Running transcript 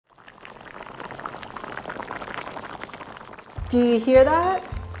Do you hear that?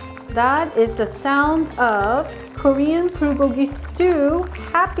 That is the sound of Korean Bulgogi Stew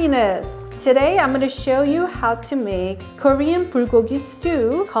happiness. Today I'm going to show you how to make Korean Bulgogi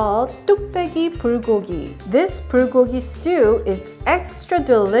Stew called 뚝배기 Bulgogi. This Bulgogi Stew is extra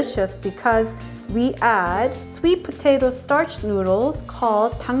delicious because we add sweet potato starch noodles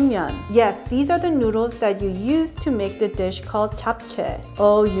called 당면. Yes, these are the noodles that you use to make the dish called JapChae.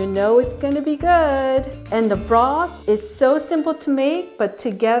 Oh, you know it's gonna be good. And the broth is so simple to make, but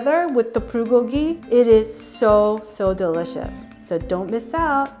together with the bulgogi, it is so delicious. So don't miss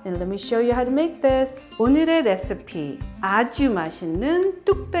out, and let me show you how to make this. 오늘의 레시피, 아주 맛있는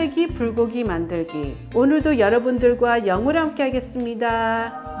뚝배기 불고기 만들기. 오늘도 여러분들과 영어로 함께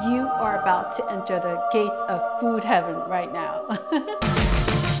하겠습니다. You are about to enter the gates of food heaven right now.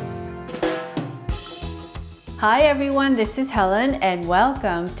 Hi everyone, this is Helen and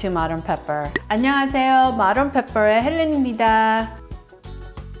welcome to Modern Pepper. 안녕하세요, Modern Pepper의 헬렌입니다.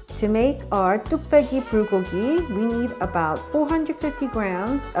 To make our 뚝배기 bulgogi, we need about 450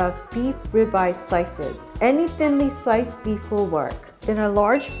 grams of beef ribeye slices. Any thinly sliced beef will work. In a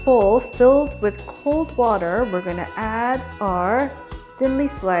large bowl filled with cold water, we're going to add our thinly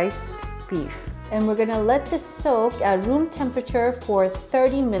sliced beef. And we're going to let this soak at room temperature for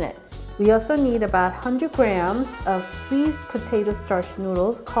 30 minutes. We also need about 100 grams of sweet potato starch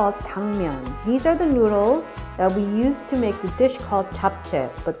noodles called 당면. These are the noodles that we use to make the dish called JapChae,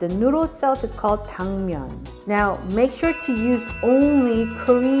 but the noodle itself is called 당면. Now, make sure to use only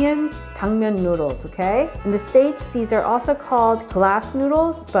Korean 당면 noodles, okay? In the States, these are also called glass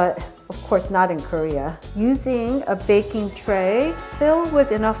noodles, but of course not in Korea. Using a baking tray filled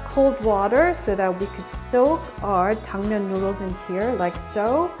with enough cold water so that we could soak our 당면 noodles in here like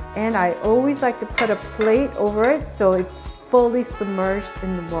so. And I always like to put a plate over it so it's fully submerged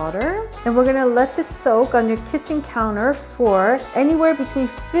in the water. And we're gonna let this soak on your kitchen counter for anywhere between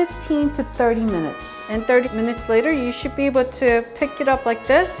 15 to 30 minutes. And 30 minutes later, you should be able to pick it up like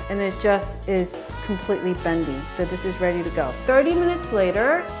this and it just is completely bendy. So this is ready to go. 30 minutes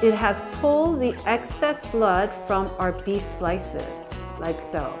later, it has pulled the excess blood from our beef slices, like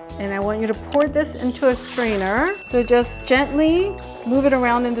so. And I want you to pour this into a strainer. So just gently move it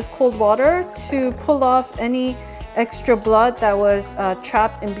around in this cold water to pull off any extra blood that was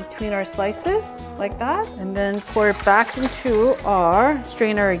trapped in between our slices, like that. And then pour it back into our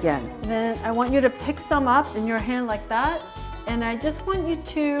strainer again. And then I want you to pick some up in your hand like that. And I just want you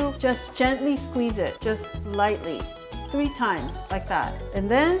to just gently squeeze it, just lightly, 3 times, like that. And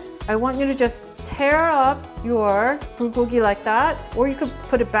then I want you to just tear up your bulgogi like that, or you could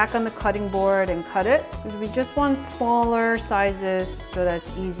put it back on the cutting board and cut it, because we just want smaller sizes so that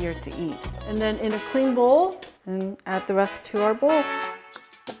it's easier to eat. And then in a clean bowl, and add the rest to our bowl.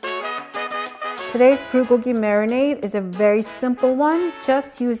 Today's Bulgogi Marinade is a very simple one,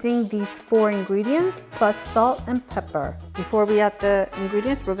 just using these 4 ingredients plus salt and pepper. Before we add the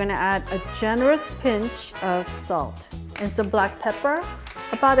ingredients, we're going to add a generous pinch of salt and some black pepper,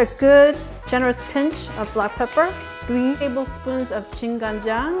 about a good generous pinch of black pepper, 3 tablespoons of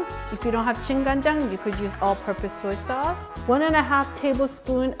jjinganjang. If you don't have jjinganjang, you could use all-purpose soy sauce. 1.5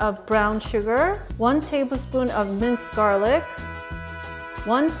 tablespoons of brown sugar, 1 tablespoon of minced garlic,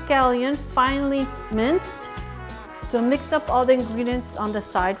 1 scallion finely minced. So mix up all the ingredients on the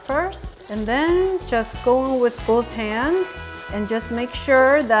side first, and then just go in with both hands and just make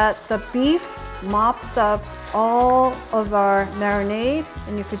sure that the beef mops up all of our marinade,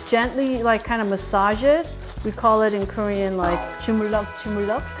 and you could gently like kind of massage it. We call it in Korean like 주물럭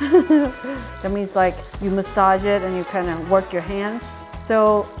주물럭. That means like you massage it and you kind of work your hands.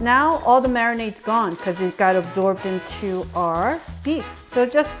 So now all the marinade's gone because it got absorbed into our beef. So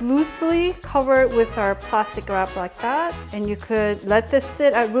just loosely cover it with our plastic wrap like that, and you could let this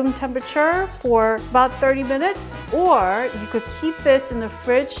sit at room temperature for about 30 minutes, or you could keep this in the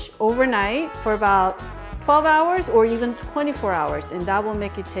fridge overnight for about 12 hours or even 24 hours, and that will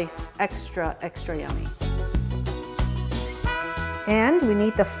make it taste extra yummy. And we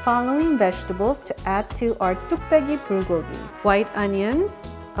need the following vegetables to add to our 뚝배기 bulgogi. White onions,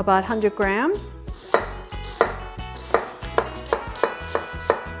 about 100 grams.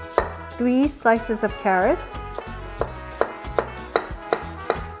 3 slices of carrots.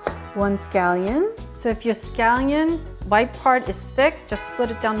 1 scallion. So if your scallion white part is thick, just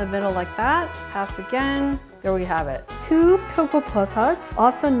split it down the middle like that. Half again. There we have it. 2 표고버섯,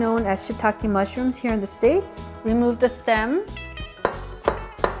 also known as shiitake mushrooms here in the States. Remove the stem.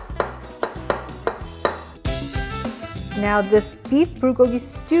 Now this beef bulgogi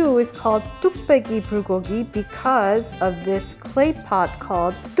stew is called 뚝배기 bulgogi because of this clay pot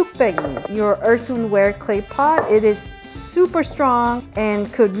called 뚝배기. Your earthenware clay pot, it is super strong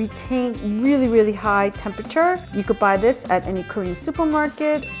and could retain really high temperature. You could buy this at any Korean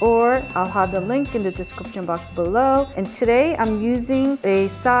supermarket, or I'll have the link in the description box below. And today I'm using a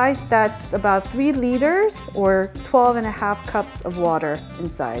size that's about 3 liters or 12.5 cups of water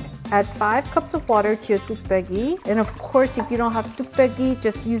inside. Add 5 cups of water to your 뚝배기. And of course, if you don't have 뚝배기,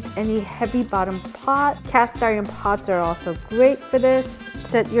 just use any heavy bottom pot. Cast iron pots are also great for this.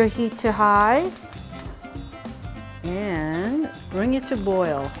 Set your heat to high and bring it to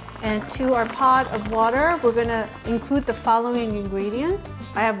boil. And to our pot of water, we're gonna include the following ingredients.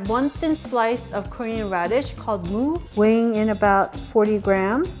 I have 1 thin slice of Korean radish called mu, weighing in about 40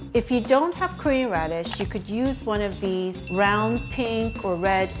 grams. If you don't have Korean radish, you could use one of these round pink or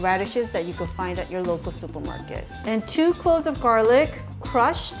red radishes that you could find at your local supermarket. And 2 cloves of garlic,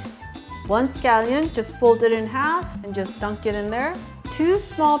 crushed. 1 scallion, just fold it in half and just dunk it in there. 2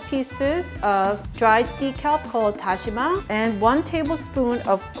 small pieces of dried sea kelp called dashima, and 1 tablespoon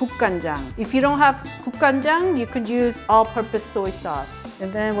of 국간장. If you don't have 국간장, you could use all-purpose soy sauce.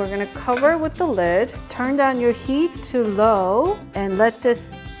 And then we're gonna cover with the lid. Turn down your heat to low and let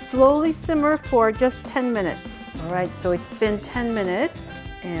this slowly simmer for just 10 minutes. All right, so it's been 10 minutes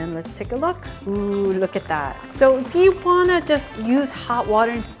and let's take a look. Ooh, look at that. So if you wanna just use hot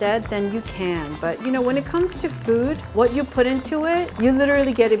water instead, then you can. But you know, when it comes to food, what you put into it, you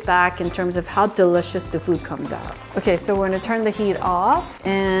literally get it back in terms of how delicious the food comes out. Okay, so we're gonna turn the heat off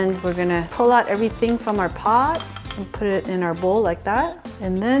and we're gonna pull out everything from our pot and put it in our bowl like that.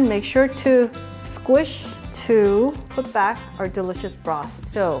 And then make sure to squish to put back our delicious broth.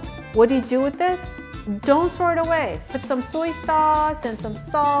 So what do you do with this? Don't throw it away. Put some soy sauce and some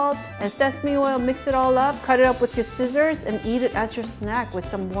salt and sesame oil, mix it all up, cut it up with your scissors and eat it as your snack with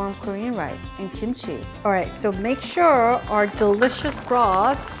some warm Korean rice and kimchi. All right, so make sure our delicious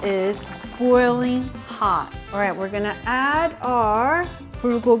broth is boiling hot. All right, we're gonna add our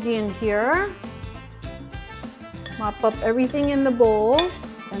bulgogi in here. Mop up everything in the bowl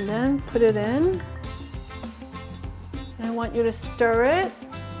and then put it in. And I want you to stir it.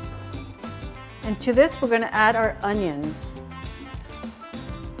 And to this, we're gonna add our onions.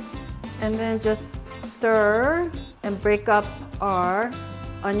 And then just stir and break up our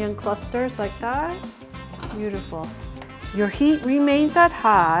onion clusters like that. Beautiful. Your heat remains at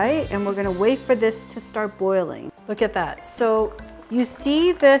high and we're gonna wait for this to start boiling. Look at that. So you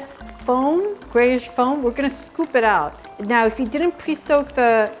see this foam, grayish foam? We're gonna scoop it out. Now, if you didn't pre-soak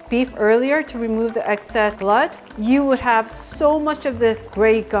the beef earlier to remove the excess blood, you would have so much of this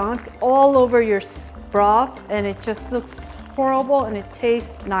gray gunk all over your broth and it just looks horrible and it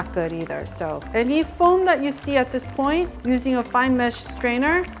tastes not good either. So any foam that you see at this point, using a fine mesh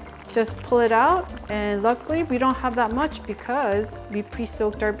strainer, just pull it out, and luckily we don't have that much because we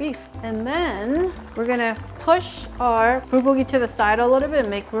pre-soaked our beef. And then we're gonna push our bulgogi to the side a little bit and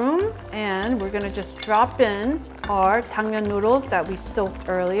make room, and we're gonna just drop in our 당면 noodles that we soaked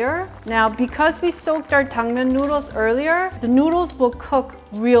earlier. Now, because we soaked our 당면 noodles earlier, the noodles will cook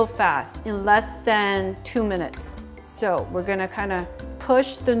real fast in less than 2 minutes. So we're gonna kind of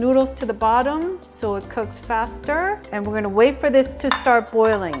push the noodles to the bottom so it cooks faster, and we're gonna wait for this to start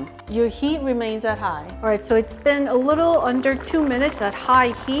boiling. Your heat remains at high. All right, so it's been a little under 2 minutes at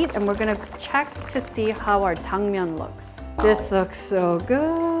high heat, and we're gonna check to see how our 당면 looks. This looks so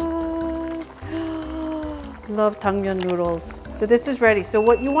good. Love 당면 noodles. So this is ready. So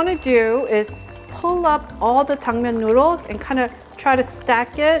what you wanna do is pull up all the 당면 noodles and kind of try to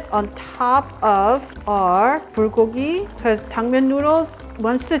stack it on top of our bulgogi, because 당면 noodles,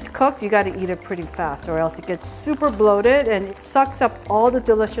 once it's cooked, you got to eat it pretty fast or else it gets super bloated and it sucks up all the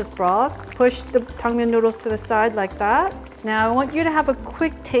delicious broth. Push the 당면 noodles to the side like that. Now I want you to have a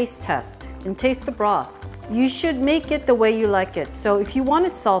quick taste test and taste the broth. You should make it the way you like it. So if you want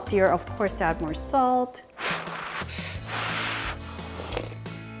it saltier, of course add more salt.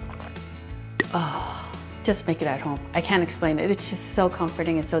 Oh. Just make it at home. I can't explain it. It's just so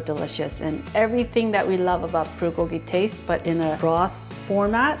comforting and so delicious, and everything that we love about bulgogi taste, but in a broth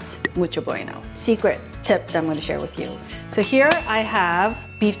format. Mucho bueno. Secret tip that I'm going to share with you. So here I have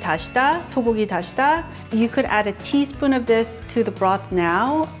beef dashita, 소고기 dashita. You could add a teaspoon of this to the broth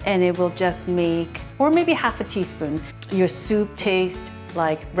now, and it will just make, or maybe half a teaspoon. Your soup tastes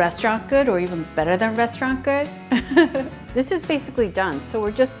like restaurant good or even better than restaurant good. This is basically done. So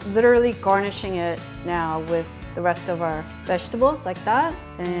we're just literally garnishing it now with the rest of our vegetables like that.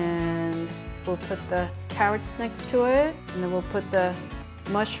 And we'll put the carrots next to it. And then we'll put the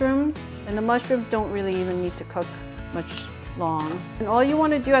mushrooms. And the mushrooms don't really even need to cook much long. And all you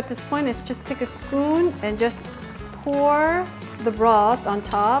want to do at this point is just take a spoon and just pour the broth on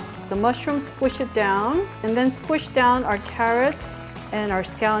top, the mushrooms squish it down, and then squish down our carrots and our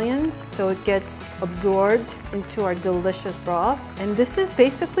scallions so it gets absorbed into our delicious broth. And this is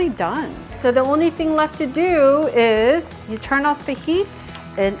basically done. So the only thing left to do is you turn off the heat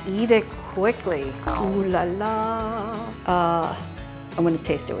and eat it quickly. Ooh la la. I'm gonna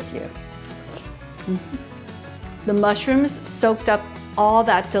taste it with you. The mushrooms soaked up all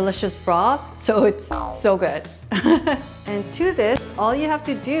that delicious broth, so it's so good. And to this, all you have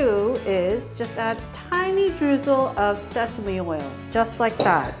to do is just add a tiny drizzle of sesame oil, just like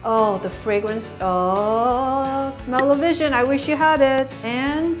that. Oh, the fragrance, oh, smell-o-vision, I wish you had it.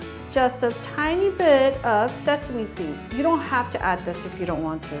 And just a tiny bit of sesame seeds. You don't have to add this if you don't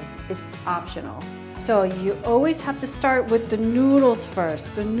want to. It's optional. So you always have to start with the noodles first.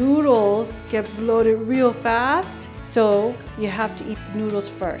 The noodles get bloated real fast, so you have to eat the noodles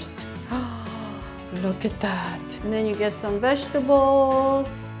first. Look at that. And then you get some vegetables.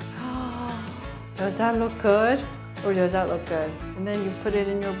 Does that look good? Or does that look good? And then you put it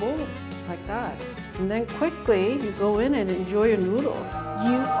in your bowl, like that. And then quickly, you go in and enjoy your noodles.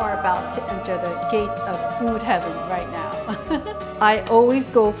 You are about to enter the gates of food heaven right now. I always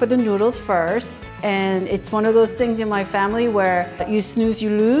go for the noodles first. And it's one of those things in my family where you snooze, you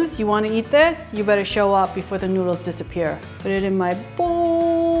lose. You want to eat this, you better show up before the noodles disappear. Put it in my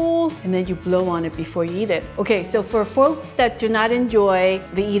bowl, and then you blow on it before you eat it. Okay, so for folks that do not enjoy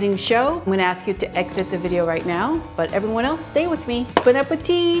the eating show, I'm going to ask you to exit the video right now. But everyone else, stay with me. Bon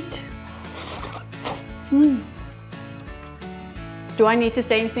appetit! Do I need to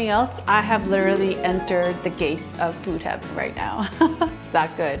say anything else? I have literally entered the gates of food heaven right now. It's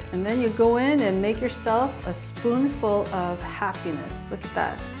that good. And then you go in and make yourself a spoonful of happiness. Look at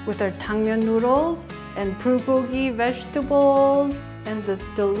that. With our tangmyeon noodles and bulgogi vegetables and the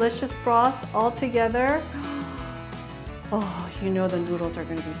delicious broth all together. Oh, you know the noodles are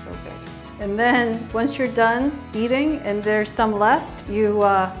gonna be so good. And then once you're done eating and there's some left, you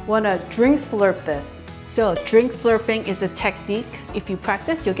wanna drink slurp this. So drink slurping is a technique. If you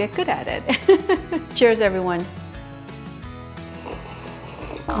practice, you'll get good at it. Cheers, everyone.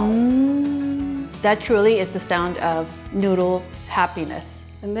 That truly is the sound of noodle happiness.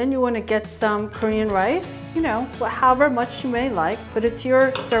 And then you want to get some Korean rice, you know, however much you may like. Put it to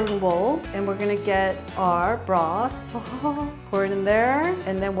your serving bowl, and we're gonna get our broth. Pour it in there,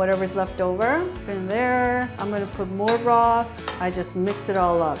 and then whatever's left over, put it in there. I'm gonna put more broth. I just mix it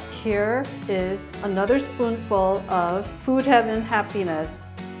all up. Here is another spoonful of food heaven happiness.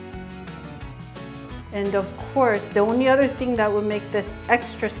 And of course, the only other thing that would make this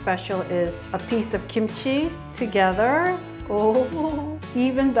extra special is a piece of kimchi together. Oh,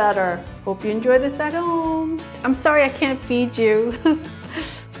 even better. Hope you enjoy this at home. I'm sorry I can't feed you.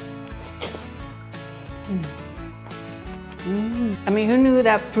 I mean, who knew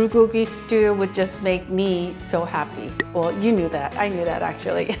that Bulgogi Stew would just make me so happy? Well, you knew that. I knew that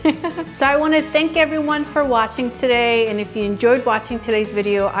actually. So I want to thank everyone for watching today. And if you enjoyed watching today's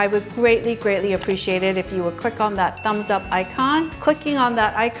video, I would greatly, greatly appreciate it if you would click on that thumbs up icon. Clicking on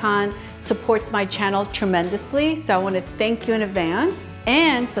that icon supports my channel tremendously. So I want to thank you in advance.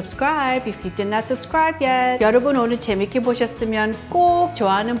 And subscribe if you did not subscribe yet. 여러분 오늘 재밌게 보셨으면 꼭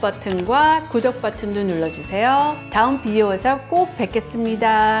좋아하는 버튼과 구독 버튼도 눌러주세요. 다음 비디오에서 꼭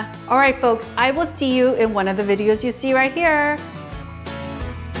뵙겠습니다. Alright folks, I will see you in one of the videos you see right here.